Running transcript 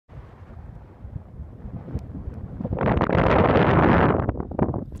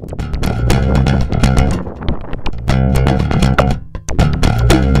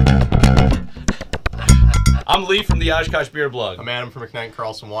the Oshkosh Beer Blog. I'm Adam from McKnight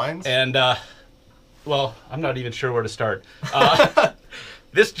Carlson Wines. And, well, I'm not even sure where to start.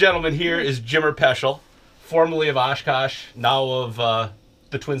 This gentleman here is Jimmer Poeschel, formerly of Oshkosh, now of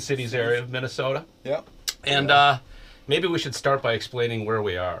the Twin Cities area of Minnesota. Yep. And maybe we should start by explaining where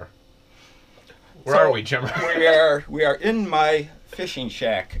we are. Where are we, Jimmer? We are in my fishing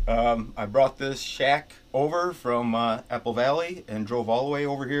shack. I brought this shack over from Apple Valley and drove all the way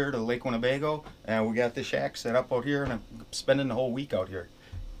over here to Lake Winnebago, and we got the shack set up out here, and I'm spending the whole week out here.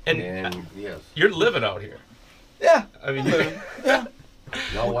 And yes, you're living out here. Yeah. I mean, yeah.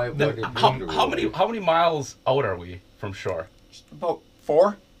 Now how many miles out are we from shore? About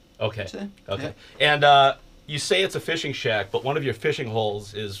 4. Okay. Okay. Yeah. And you say it's a fishing shack, but one of your fishing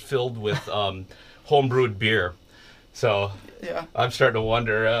holes is filled with home-brewed beer. So yeah, I'm starting to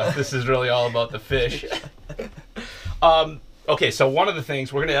wonder if this is really all about the fish. Okay, so one of the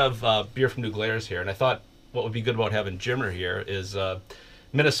things, we're going to have beer from New Glarus here, and I thought what would be good about having Jimmer here is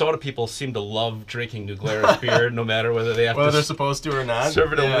Minnesota people seem to love drinking New Glarus beer, no matter whether they have whether to they're supposed to or not.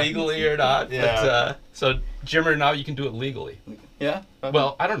 serve it illegally or not. Yeah. But, so Jimmer, now you can do it legally. Yeah.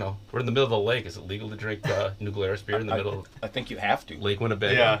 Well, I don't know. We're in the middle of the lake. Is it legal to drink New Glarus beer in the middle of I think you have to. Lake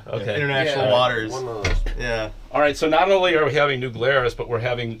Winnebago? Yeah. Okay. International waters. Yeah. All right. So not only are we having New Glarus, but we're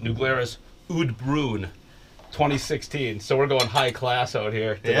having New Glarus Oud Bruin 2016. So we're going high class out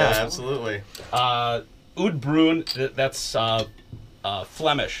here today. Yeah, absolutely. Oud Bruin, that's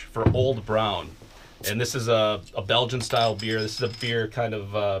Flemish for Old Brown. And this is a Belgian-style beer. This is a beer kind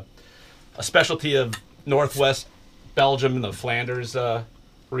of a specialty of Northwest Belgium in the Flanders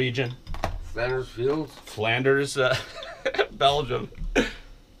region. Flanders Fields? Flanders, Belgium.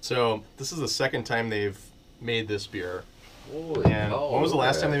 So this is the second time they've made this beer. Holy And cow, when was the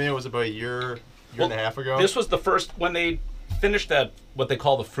last time they made it? Was it about a year and a half ago? This was the first, when they finished that, what they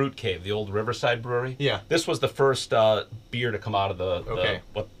call the Fruit Cave, the old Riverside Brewery. Yeah. This was the first beer to come out of the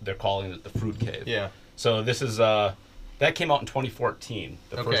what they're calling it, the Fruit Cave. Yeah. So this is, that came out in 2014,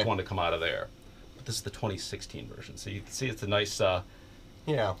 the first Okay. one to come out of there. But this is the 2016 version. So you can see it's a nice,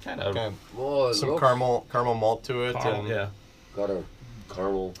 yeah, kind of Well, some caramel malt to it. caramel, And yeah. got a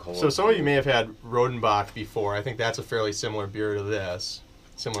caramel color. So some of you may have had Rodenbach before. I think that's a fairly similar beer to this.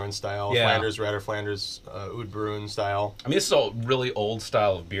 Similar in style. Yeah. Flanders Red or Flanders Oud Bruin style. I mean, this is a really old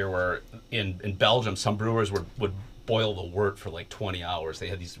style of beer where in Belgium, some brewers would boil the wort for like 20 hours. They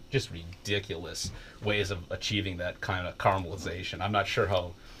had these just ridiculous ways of achieving that kind of caramelization. I'm not sure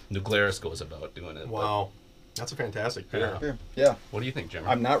how New Glarus goes about doing it. Wow. That's a fantastic beer. Yeah. Yeah. What do you think, Jimmer?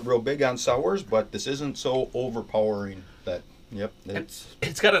 I'm not real big on sours, but this isn't so overpowering that, yep.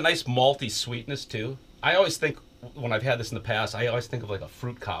 It's got a nice malty sweetness, too. I always think, when I've had this in the past, I always think of like a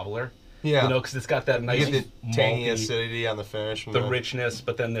fruit cobbler. Yeah. You know, because it's got that nice You get the tangy malty, acidity on the finish. the richness,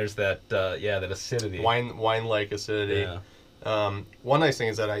 but then there's that, that acidity. Wine-like acidity. Yeah. One nice thing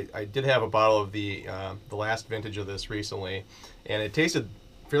is that I did have a bottle of the last vintage of this recently, and it tasted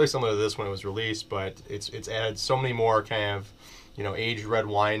fairly similar to this when it was released, but it's added so many more kind of, aged red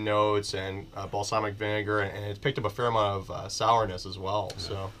wine notes and balsamic vinegar, and it's picked up a fair amount of sourness as well. Yeah.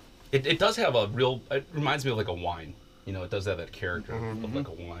 So it does have a real. It reminds me of like a wine. It does have that character of like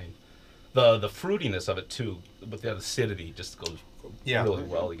a wine. The fruitiness of it too, but the acidity just goes really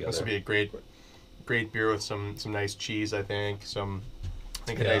well together. This would be a great beer with some nice cheese. I think a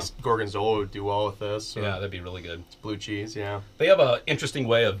nice gorgonzola would do well with this. Yeah, that'd be really good. It's blue cheese. Yeah. They have an interesting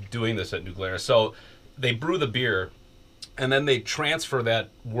way of doing this at New Glarus. So they brew the beer, and then they transfer that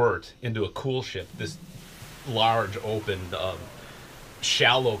wort into a cool ship. This large, open,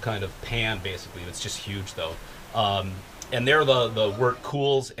 shallow kind of pan, basically. It's just huge, though. And there the wort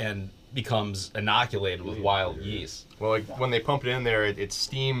cools and becomes inoculated with wild yeast. Well, like when they pump it in there, it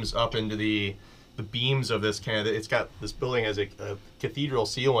steams up into the beams of this kind of. It's got this building has a cathedral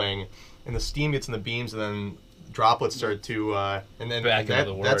ceiling, and the steam gets in the beams, and then droplets start to and then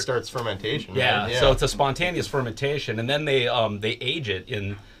that starts fermentation. Yeah, right? Yeah. So it's a spontaneous fermentation, and then they age it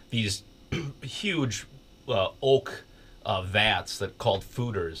in these huge oak vats that called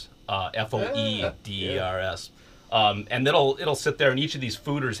foeders, Foeders, and it'll sit there, and each of these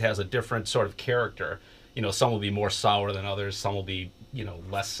foeders has a different sort of character. Some will be more sour than others. Some will be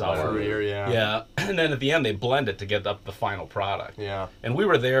less sour. Yeah. And then at the end they blend it to get up the final product. Yeah. And we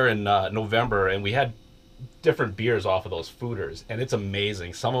were there in November, and we had different beers off of those foeders, and it's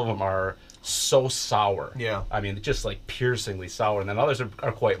amazing. Some of them are so sour. Yeah. I mean, just like piercingly sour, and then others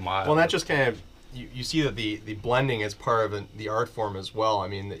are quite mild. Well, and that just kind of you see that the blending is part of the art form as well. I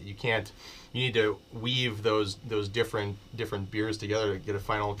mean, that you need to weave those different beers together to get a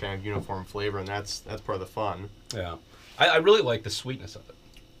final kind of uniform flavor, and that's part of the fun. Yeah. I really like the sweetness of it.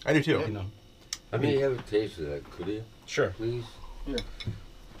 I do too. Let me have a taste of that, could you? Sure. Please.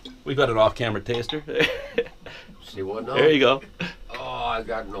 We've got an off-camera taster. See what now? There you go. Oh, I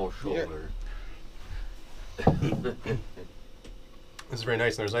got no shoulder. This is very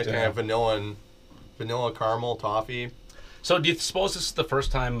nice. And there's nice kind of vanilla caramel toffee. So do you suppose this is the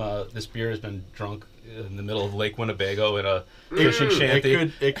first time this beer has been drunk in the middle of Lake Winnebago in a fishing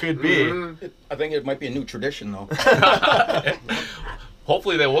shanty? It could be. I think it might be a new tradition, though.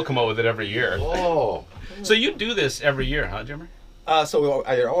 Hopefully they will come out with it every year. Oh. So you do this every year, huh, Jimmer? So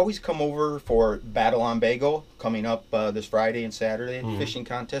I always come over for Battle on Bago coming up this Friday and Saturday, fishing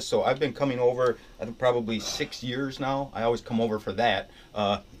contest. So I've been coming over, I think probably 6 years now. I always come over for that.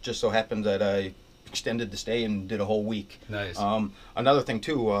 Just so happened that I extended the stay and did a whole week. Nice. Another thing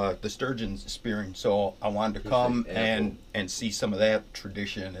too, the sturgeon's spearing. So I wanted to come and see some of that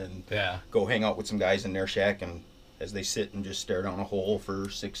tradition and go hang out with some guys in their shack and as they sit and just stare down a hole for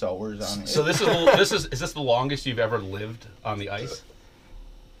 6 hours on it. So is this the longest you've ever lived on the ice?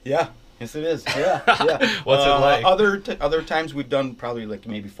 Yeah. Yes, it is. Yeah, yeah. What's it like? Other times we've done probably like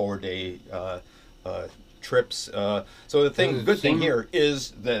maybe 4-day trips. So the good thing here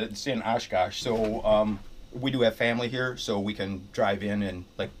is that it's in Oshkosh. So we do have family here, so we can drive in and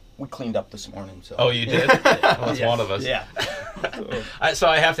like we cleaned up this morning. So. Oh, you did? Well, that's one of us. Yeah. So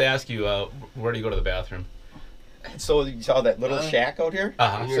I have to ask you, where do you go to the bathroom? So you saw that little shack out here?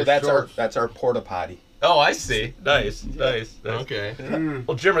 So that's our porta potty. Oh, I see. Nice. Okay.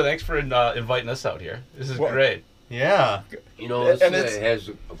 Well, Jimmer, thanks for inviting us out here. This is great. Yeah. You know, this And has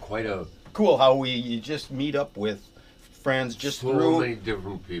quite a cool how you just meet up with friends just so through many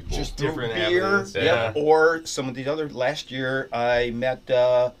different people. just through Different beer. avenues, Yep. Or some of these other. Last year I met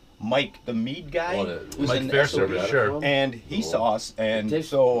Mike, the mead guy, who's Mike in Fairservice, SOB, sure. and he saw us, and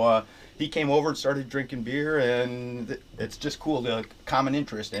so he came over and started drinking beer, and it's just cool, the common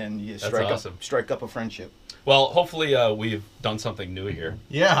interest, and you strike up a friendship. Well, hopefully we've done something new here,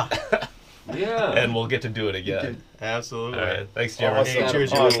 Yeah. Yeah. and we'll get to do it again. Absolutely. All right. Thanks, Jimmer. Awesome. Hey,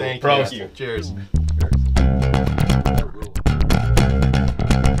 cheers, Awesome. Thank Prost. you. Cheers.